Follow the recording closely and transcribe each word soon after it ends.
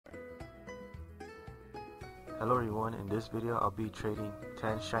Hello everyone, in this video I'll be trading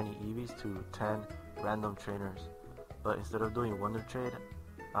 10 shiny Eevees to 10 random trainers. But instead of doing wonder trade,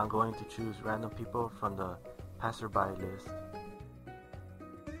 I'm going to choose random people from the Passerby list.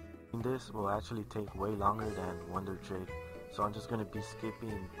 This will actually take way longer than wonder trade, so I'm just going to be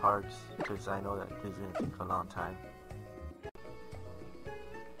skipping parts because I know that this is going to take a long time.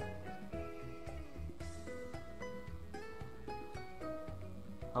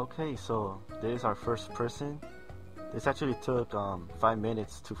 Okay, so this is our first person. This actually took 5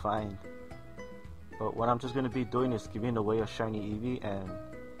 minutes to find, but what I'm just going to be doing is giving away a shiny Eevee, and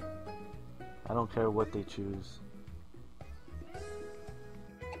I don't care what they choose.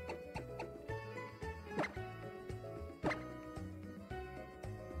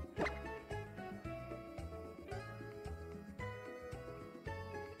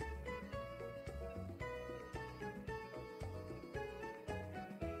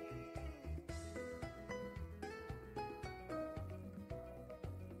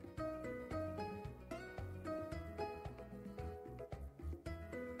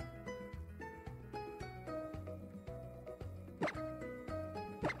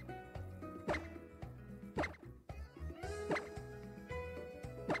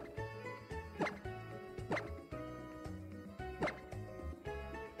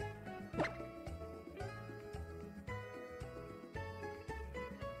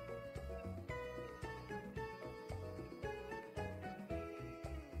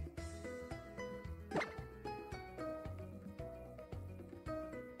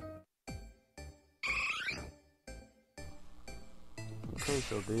 Okay,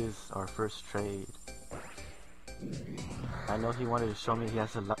 so this is our first trade. I know he wanted to show me he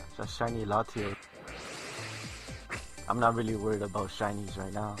has a shiny Latios. I'm not really worried about shinies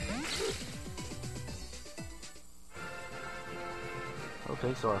right now.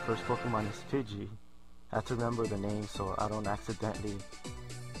 Okay, so our first Pokemon is Pidgey. I have to remember the name so I don't accidentally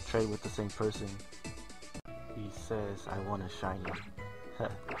trade with the same person. He says I want a shiny.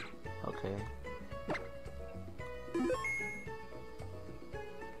 Okay.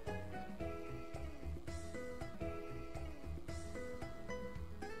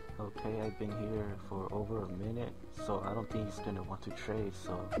 Okay, I've been here for over a minute, so I don't think he's gonna want to trade,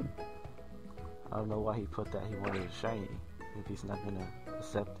 so I don't know why he put that he wanted a shiny if he's not gonna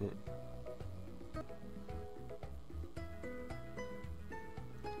accept it.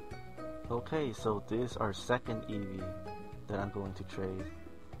 Okay, so this is our second Eevee that I'm going to trade.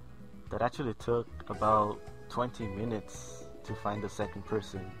 That actually took about 20 minutes to find the second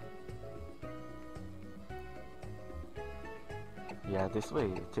person. Yeah, this way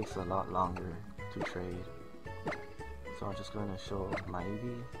it takes a lot longer to trade. So I'm just going to show my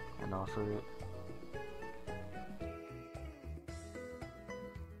Eevee and offer it.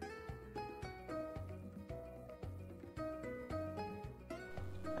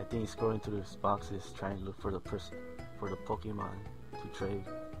 I think he's going through his boxes trying to look for the Pokemon to trade.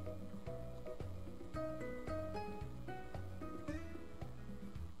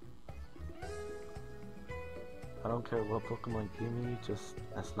 I don't care what Pokemon you give me, just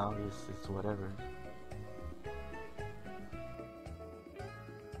as long as it's whatever.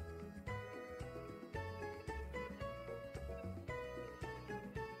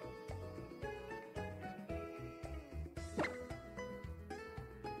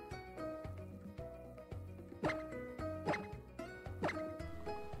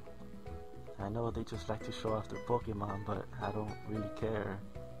 I know they just like to show off their Pokemon, but I don't really care.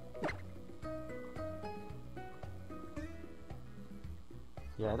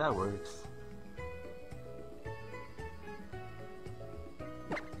 Yeah, that works.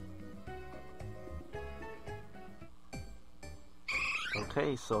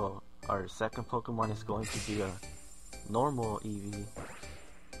 Okay, so our second Pokemon is going to be a normal Eevee.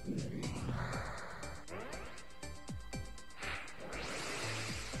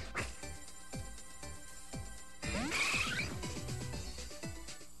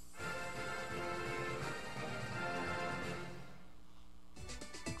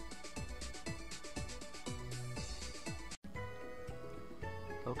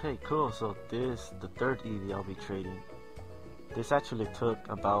 Okay, cool, so this is the third Eevee I'll be trading. This actually took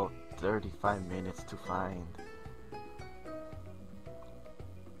about 35 minutes to find.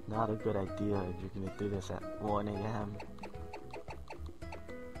 Not a good idea if you're gonna do this at 1 AM.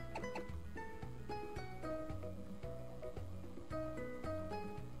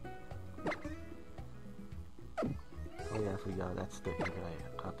 Oh yeah, I forgot, that's the Eevee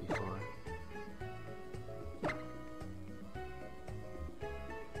I got before.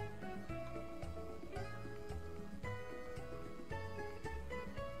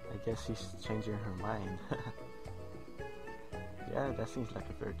 I guess she's changing her mind. Yeah, that seems like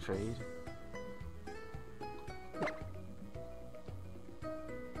a fair trade.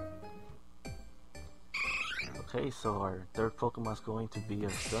 Okay, so our third Pokemon is going to be a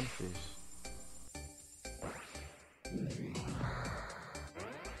Stunfish.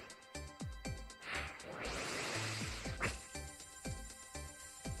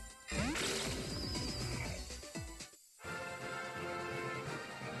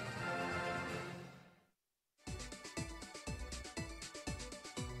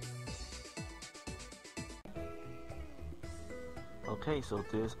 Okay, so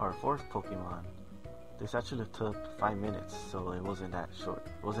this is our fourth Pokemon. This actually took 5 minutes, so it wasn't that short.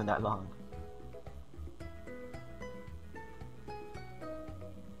 It wasn't that long.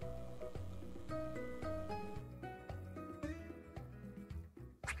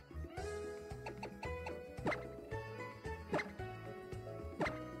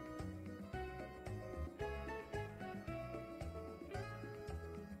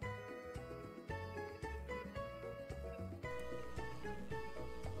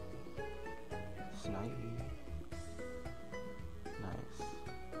 Snivy. Nice.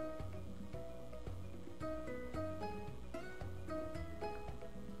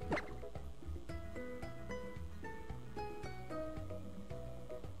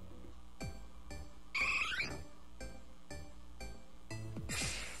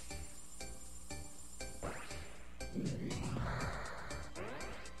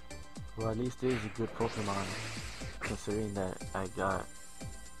 Well, at least this is a good Pokemon, considering that I got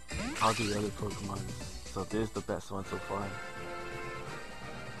all the other Pokemon. So this is the best one so far.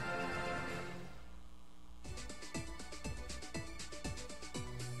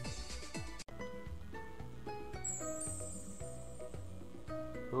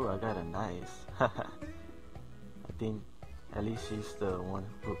 Ooh, I got a nice. I think at least she's the one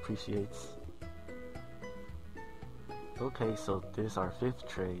who appreciates. Okay, so this is our fifth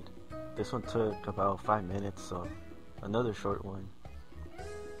trade. This one took about 5 minutes, so another short one.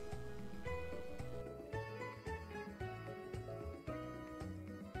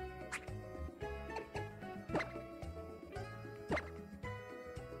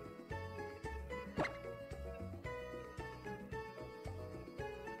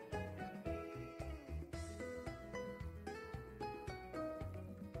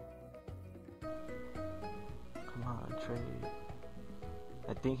 Come on, trade.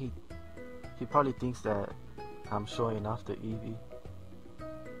 I think he probably thinks that I'm showing off the Eevee.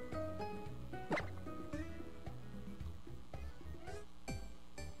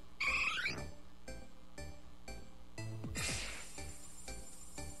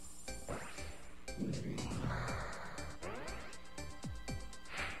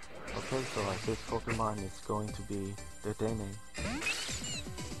 Okay, so our fifth Pokemon is going to be the Dene.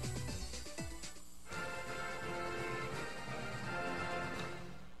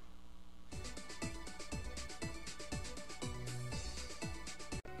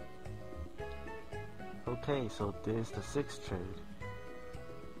 Okay, so this is the sixth trade.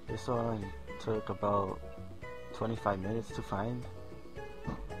 This one took about 25 minutes to find.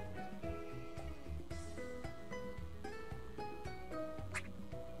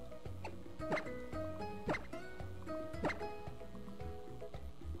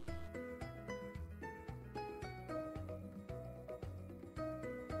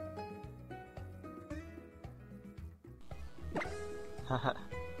 Haha,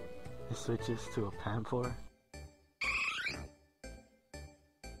 it switches to a Pampor.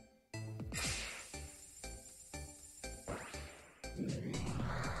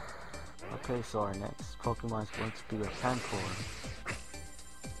 Okay, so our next Pokemon is going to be a Pampor.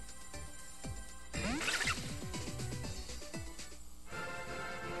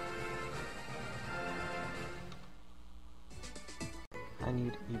 I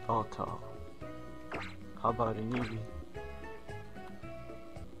need Eevee. How about an Eevee?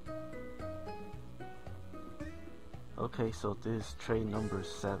 Okay, so this is trade number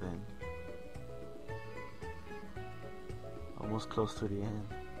 7. Almost close to the end.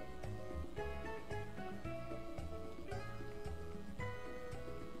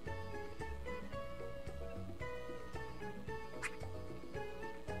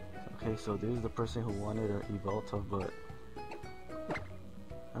 Okay, so this is the person who wanted an Eevee, but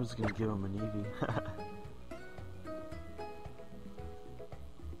I'm just gonna give him an Eevee.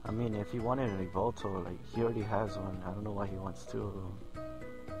 I mean, if he wanted an Eevee, like, he already has one. I don't know why he wants two of them.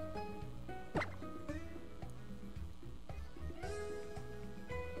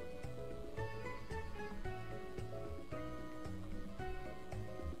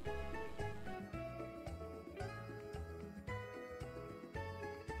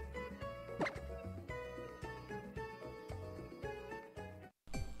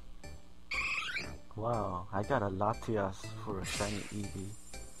 Wow, I got a Latias for a shiny Eevee.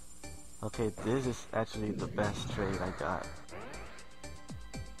 Okay, this is actually the best trade I got.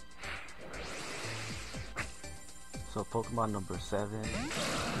 So Pokemon number 7,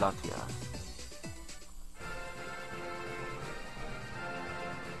 Latias.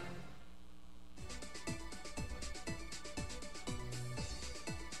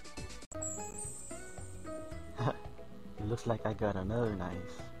 It looks like I got another nice.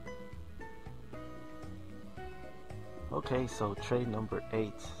 Okay, so trade number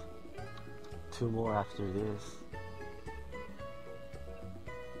 8. 2 more after this.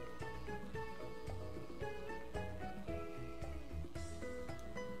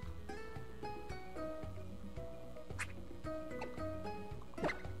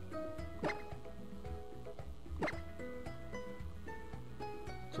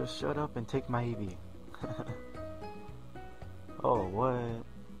 Just shut up and take my Eevee. Oh, what?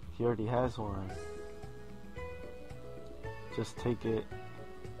 He already has one. Just take it.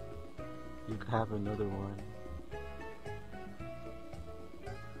 You could have another one.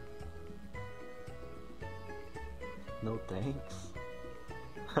 No thanks.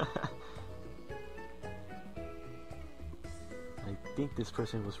 I think this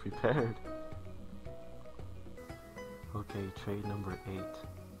person was prepared. Okay, trade number 8.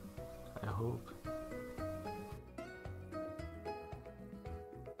 I hope.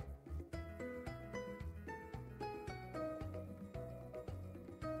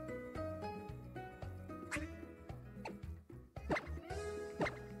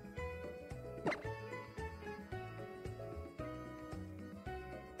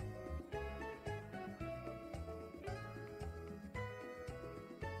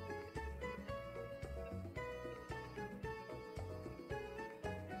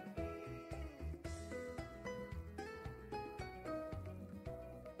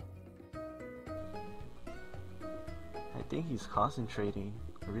 I think he's concentrating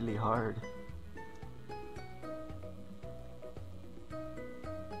really hard.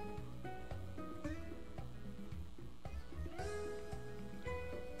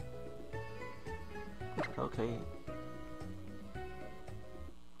 Okay.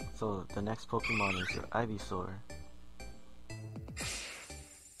 So the next Pokemon is your Ivysaur.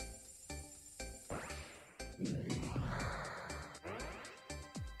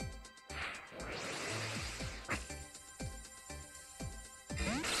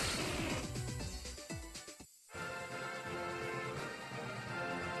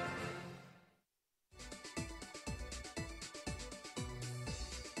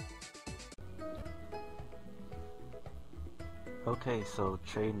 Okay, so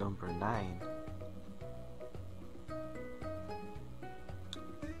trade number 9.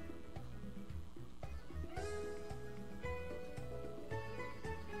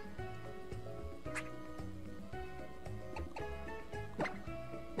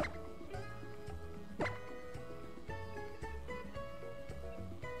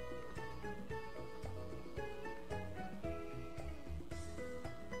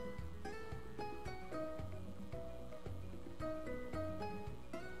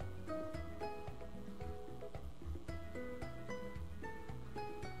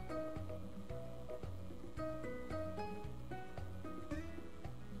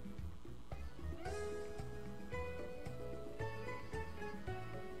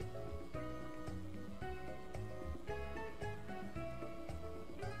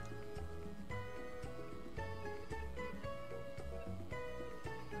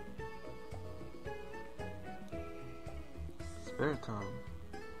 Spiritomb.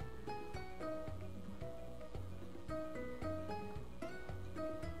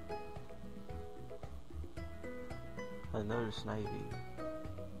 Another Snivy.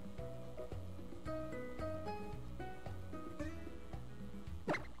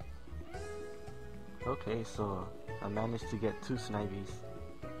 Okay, so I managed to get 2 Snivies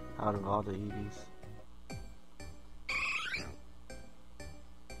out of all the Eevees.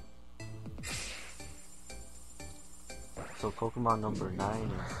 So Pokemon number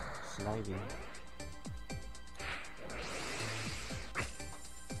 9 is Snivy.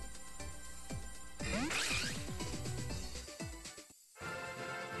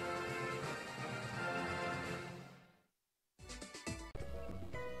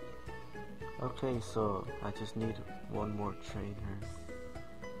 Okay, so I just need one more trainer.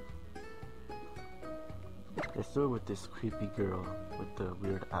 Let's do it with this creepy girl with the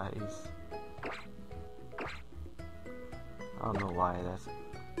weird eyes. I don't know why that's...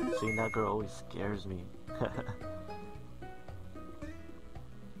 Seeing that girl always scares me.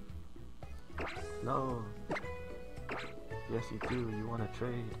 No. Yes you do, you wanna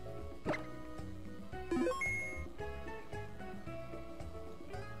trade.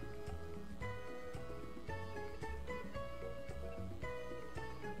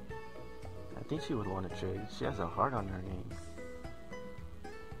 think she would want to trade. She has a heart on her name.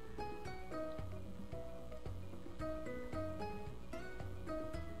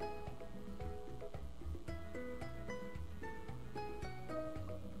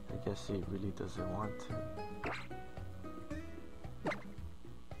 I guess she really doesn't want to.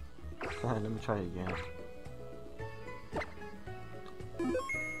 Let me try again.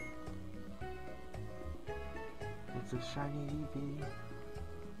 It's a shiny Eevee.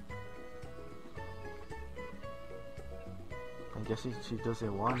 I guess she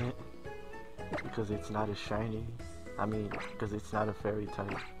doesn't want it because it's not a shiny. I mean, because it's not a fairy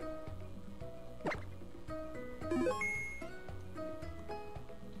type.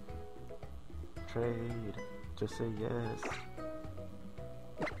 Trade. Just say yes.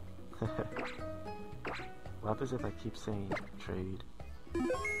 What happens if I keep saying trade?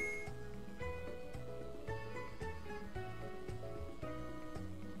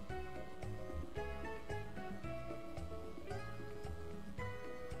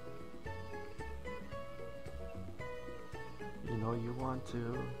 You know you want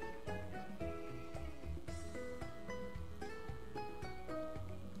to.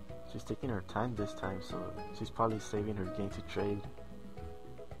 She's taking her time this time, so she's probably saving her game to trade.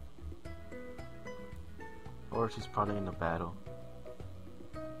 Or she's probably in a battle.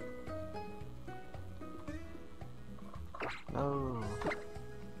 No.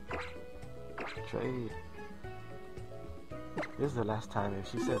 Trade. This is the last time.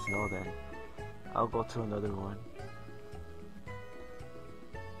 If she says no, then I'll go to another one.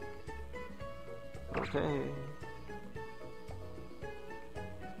 Okay.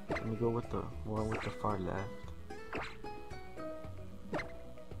 Let me go with the one with the far left.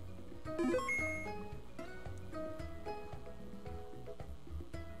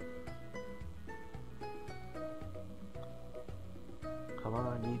 Come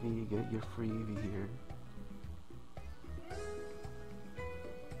on, Eevee, get your free Eevee here.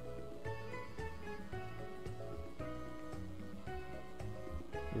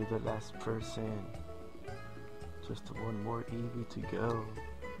 You're the last person. Just one more Eevee to go.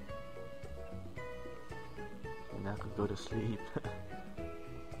 And I could go to sleep.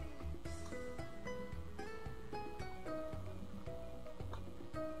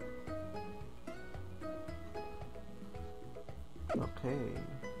 Okay.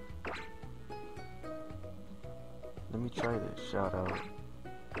 Let me try this shout out.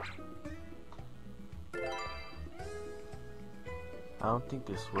 I don't think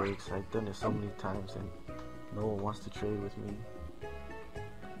this works. I've done it so many times and no one wants to trade with me.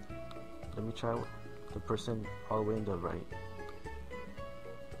 Let me try the person all the way in the right.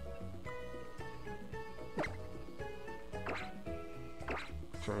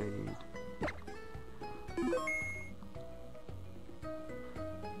 Trade.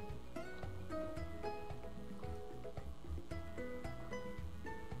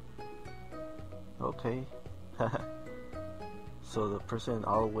 Okay. So the person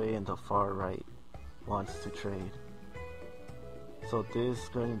all the way in the far right wants to trade. So this is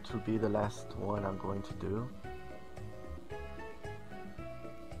going to be the last one I'm going to do.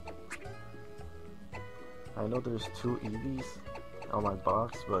 I know there's 2 Eevees on my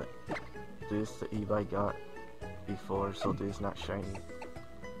box, but this is the Eevee I got before, so this is not shiny.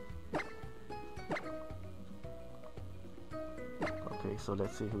 Okay, so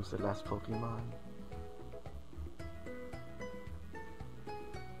let's see who's the last Pokemon.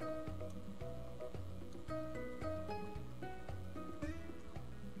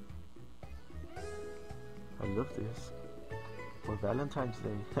 I love this for Valentine's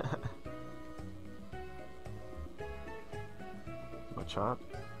Day. Machop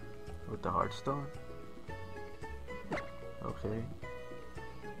with the Heartstone. Okay.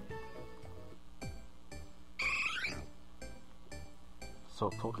 So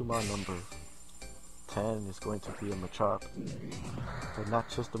Pokemon number 10 is going to be a Machop, but not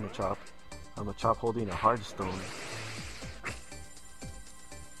just a Machop holding a Heartstone.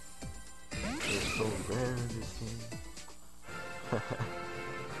 They're so rare in this game.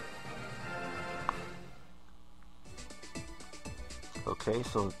 Okay,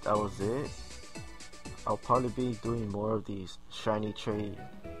 so that was it. I'll probably be doing more of these shiny trade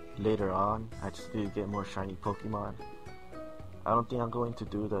later on. I just need to get more shiny Pokemon. I don't think I'm going to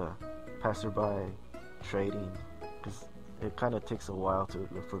do the Passerby trading because it kind of takes a while to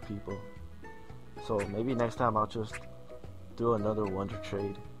look for people. So maybe next time I'll just do another Wonder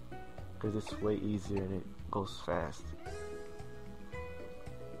Trade because it's way easier and it goes fast.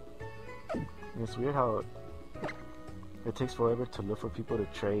 And it's weird how it takes forever to look for people to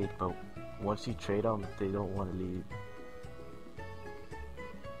trade, but once you trade them, they don't want to leave.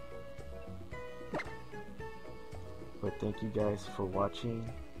 But thank you guys for watching,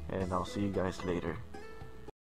 and I'll see you guys later.